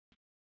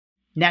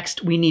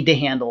Next, we need to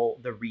handle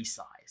the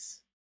resize.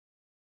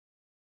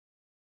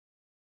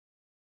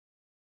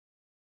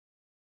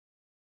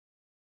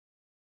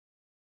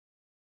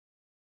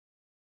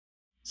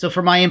 So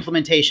for my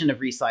implementation of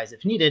resize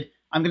if needed,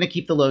 I'm going to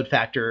keep the load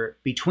factor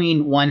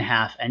between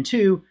 1/2 and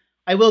 2.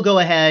 I will go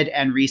ahead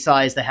and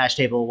resize the hash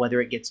table whether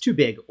it gets too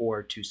big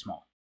or too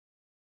small.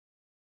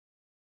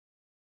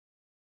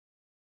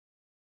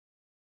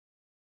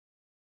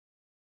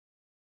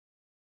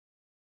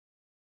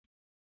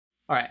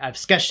 All right, I've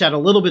sketched out a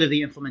little bit of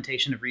the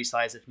implementation of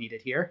resize if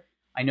needed here.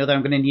 I know that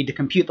I'm going to need to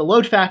compute the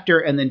load factor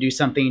and then do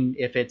something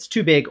if it's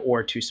too big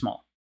or too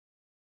small.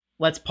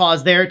 Let's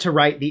pause there to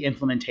write the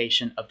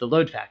implementation of the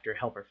load factor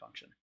helper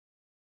function.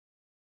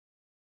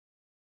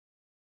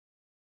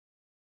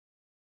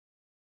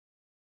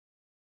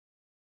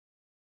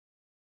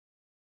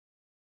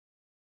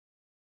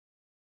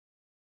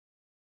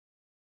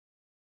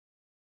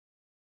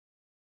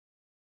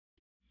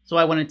 So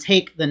I want to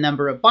take the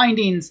number of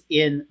bindings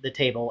in the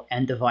table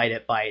and divide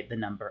it by the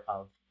number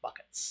of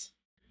buckets.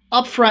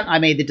 Up front, I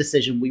made the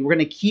decision we were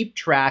going to keep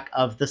track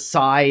of the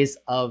size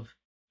of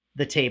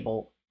the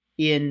table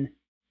in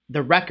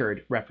the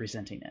record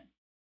representing it.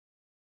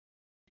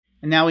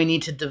 And now we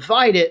need to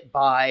divide it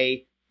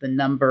by the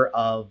number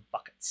of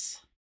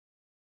buckets.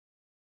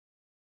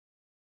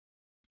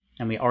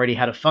 And we already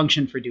had a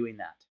function for doing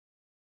that.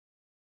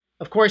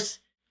 Of course,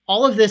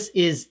 all of this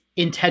is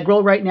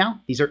integral right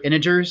now. These are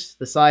integers.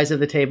 The size of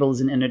the table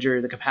is an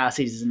integer. The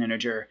capacity is an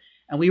integer.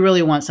 And we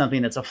really want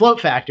something that's a float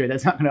factor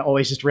that's not going to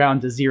always just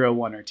round to 0,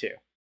 1, or 2.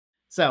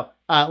 So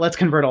let's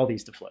convert all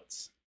these to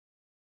floats.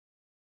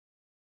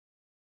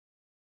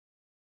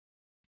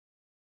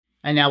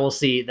 And now we'll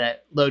see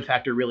that load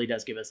factor really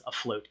does give us a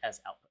float as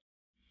output.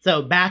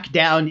 So back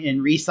down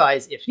in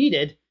resize if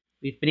needed,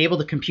 we've been able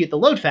to compute the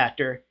load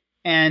factor,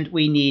 and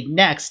we need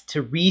next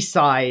to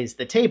resize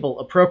the table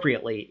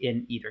appropriately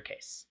in either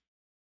case.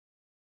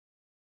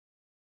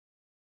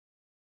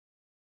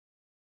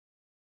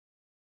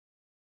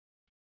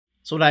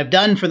 So what I've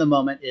done for the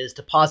moment is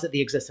to posit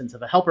the existence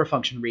of a helper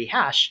function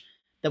rehash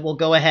that will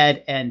go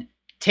ahead and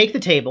take the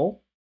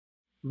table,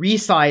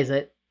 resize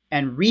it,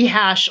 and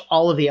rehash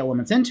all of the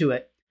elements into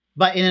it,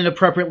 but in an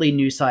appropriately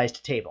new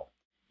sized table.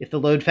 If the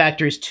load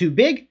factor is too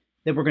big,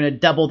 then we're going to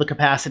double the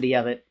capacity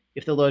of it.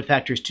 If the load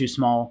factor is too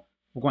small,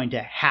 we're going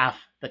to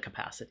half the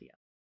capacity of it.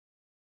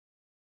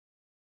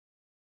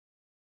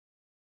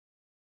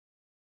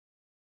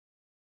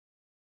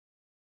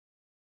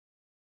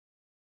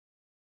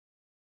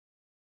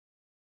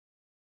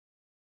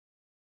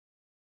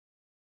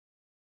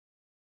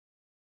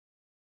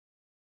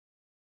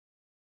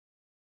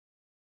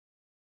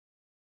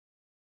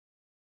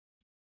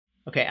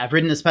 Okay, I've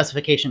written a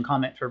specification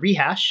comment for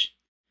rehash.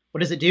 What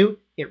does it do?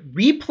 It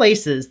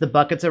replaces the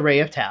buckets array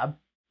of tab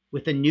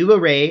with a new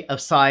array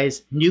of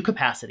size new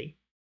capacity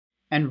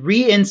and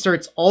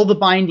reinserts all the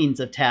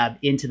bindings of tab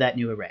into that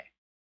new array.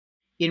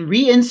 In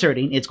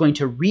reinserting, it's going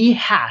to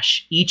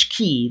rehash each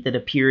key that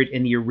appeared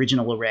in the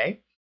original array.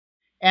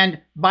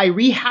 And by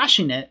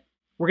rehashing it,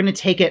 we're going to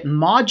take it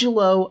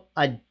modulo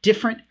a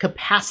different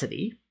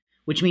capacity,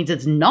 which means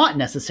it's not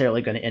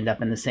necessarily going to end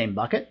up in the same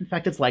bucket. In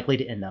fact, it's likely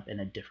to end up in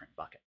a different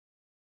bucket.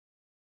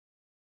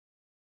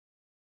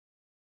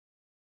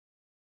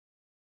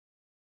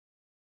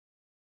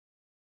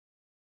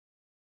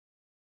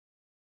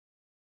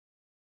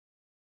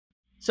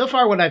 So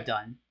far, what I've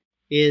done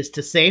is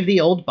to save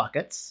the old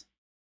buckets,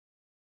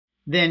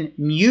 then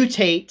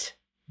mutate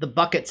the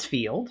buckets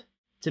field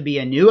to be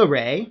a new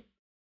array,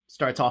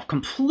 starts off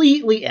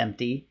completely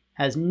empty,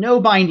 has no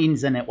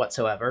bindings in it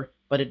whatsoever,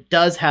 but it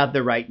does have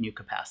the right new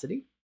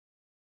capacity.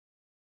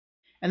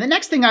 And the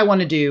next thing I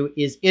want to do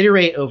is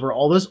iterate over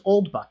all those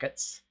old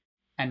buckets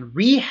and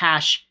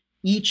rehash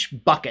each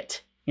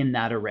bucket in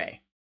that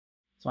array.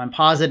 So I'm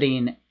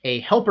positing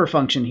a helper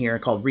function here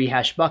called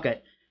rehash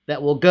bucket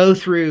that will go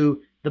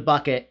through the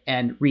bucket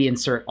and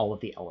reinsert all of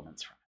the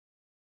elements from it.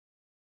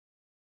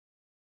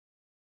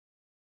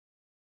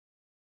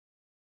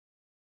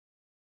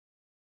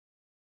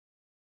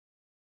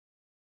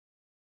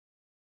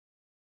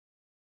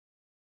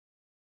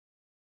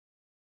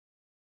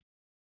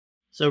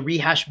 So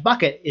rehash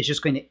bucket is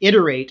just going to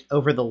iterate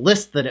over the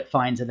list that it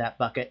finds in that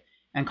bucket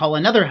and call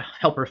another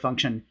helper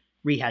function,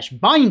 rehash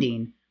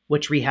binding,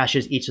 which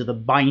rehashes each of the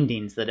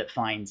bindings that it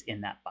finds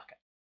in that bucket.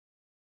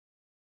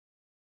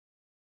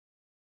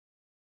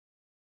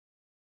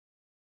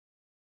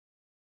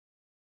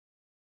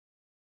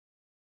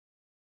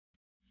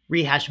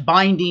 Rehash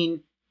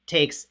binding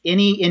takes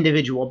any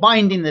individual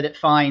binding that it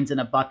finds in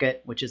a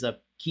bucket, which is a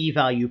key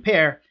value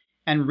pair,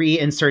 and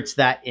reinserts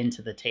that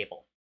into the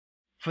table.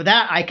 For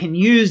that, I can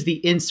use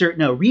the insert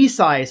no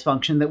resize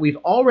function that we've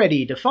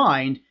already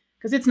defined,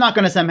 because it's not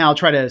going to somehow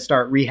try to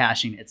start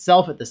rehashing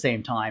itself at the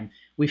same time.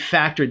 We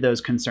factored those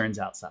concerns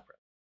out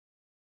separately.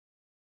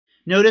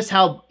 Notice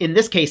how, in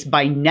this case,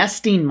 by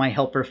nesting my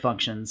helper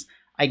functions,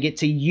 I get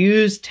to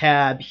use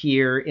tab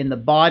here in the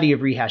body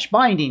of rehash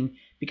binding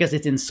because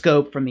it's in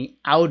scope from the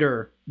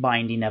outer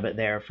binding of it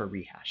there for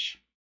rehash.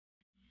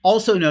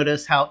 Also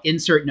notice how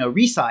insert no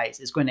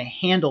resize is going to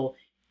handle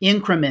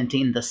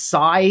incrementing the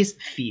size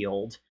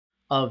field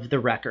of the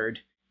record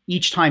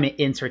each time it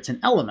inserts an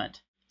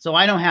element. So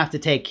I don't have to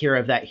take care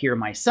of that here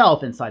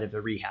myself inside of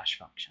the rehash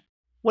function.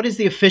 What is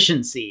the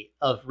efficiency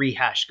of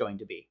rehash going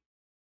to be?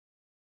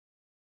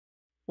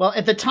 Well,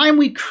 at the time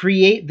we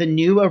create the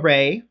new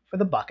array for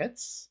the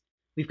buckets,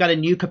 we've got a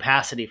new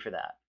capacity for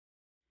that.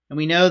 And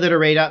we know that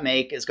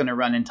array.make is going to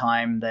run in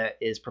time that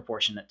is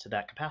proportionate to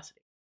that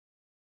capacity.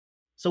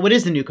 So what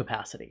is the new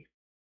capacity?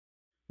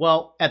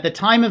 Well, at the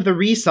time of the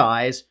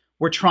resize,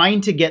 we're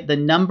trying to get the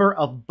number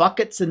of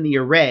buckets in the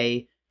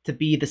array to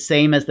be the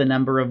same as the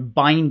number of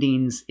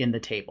bindings in the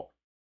table.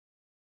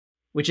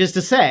 Which is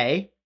to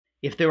say,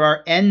 if there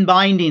are n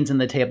bindings in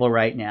the table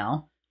right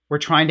now, we're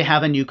trying to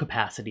have a new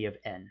capacity of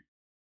n.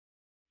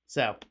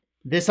 So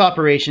this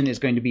operation is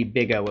going to be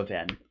big O of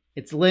n.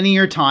 It's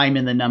linear time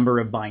in the number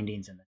of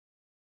bindings in the table.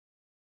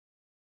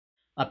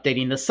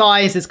 Updating the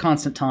size is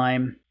constant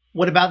time.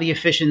 What about the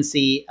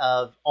efficiency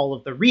of all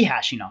of the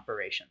rehashing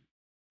operation?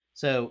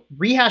 So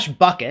rehash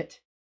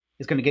bucket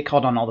is going to get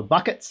called on all the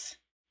buckets,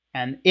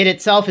 and it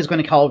itself is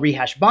going to call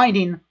rehash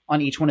binding on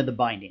each one of the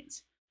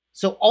bindings.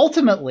 So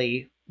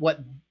ultimately, what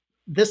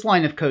this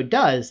line of code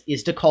does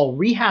is to call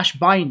rehash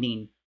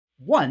binding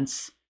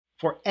once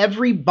for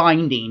every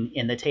binding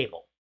in the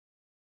table.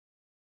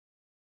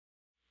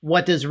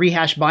 What does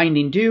rehash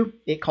binding do?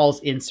 It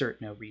calls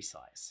insert no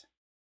resize.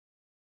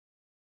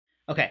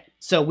 Okay,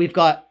 so we've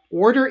got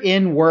order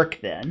in work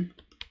then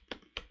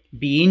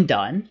being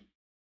done.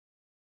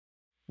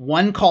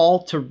 One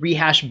call to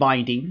rehash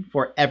binding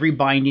for every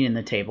binding in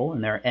the table,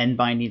 and there are n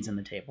bindings in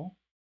the table.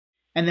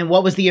 And then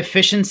what was the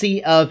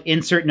efficiency of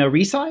insert no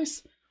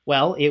resize?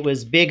 Well, it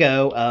was big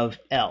O of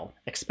L,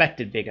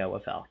 expected big O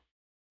of L,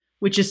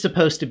 which is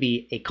supposed to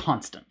be a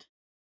constant.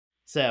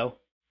 So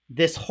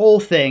this whole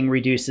thing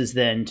reduces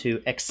then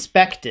to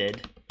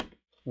expected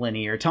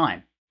linear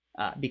time,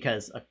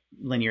 because a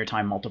linear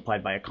time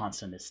multiplied by a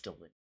constant is still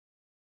linear.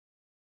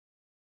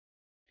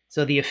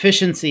 So the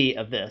efficiency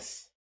of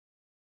this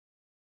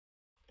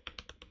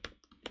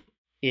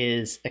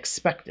is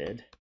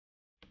expected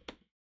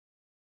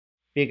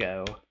big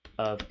O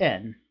of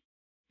n,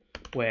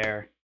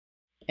 where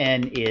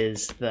n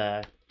is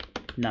the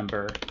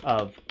number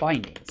of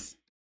bindings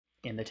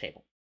in the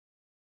table.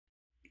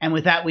 And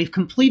with that, we've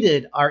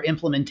completed our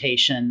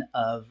implementation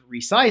of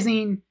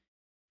resizing.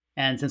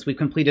 And since we've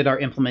completed our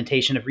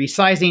implementation of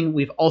resizing,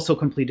 we've also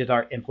completed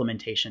our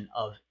implementation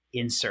of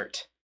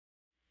insert.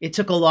 It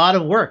took a lot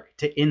of work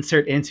to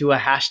insert into a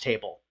hash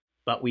table,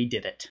 but we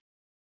did it.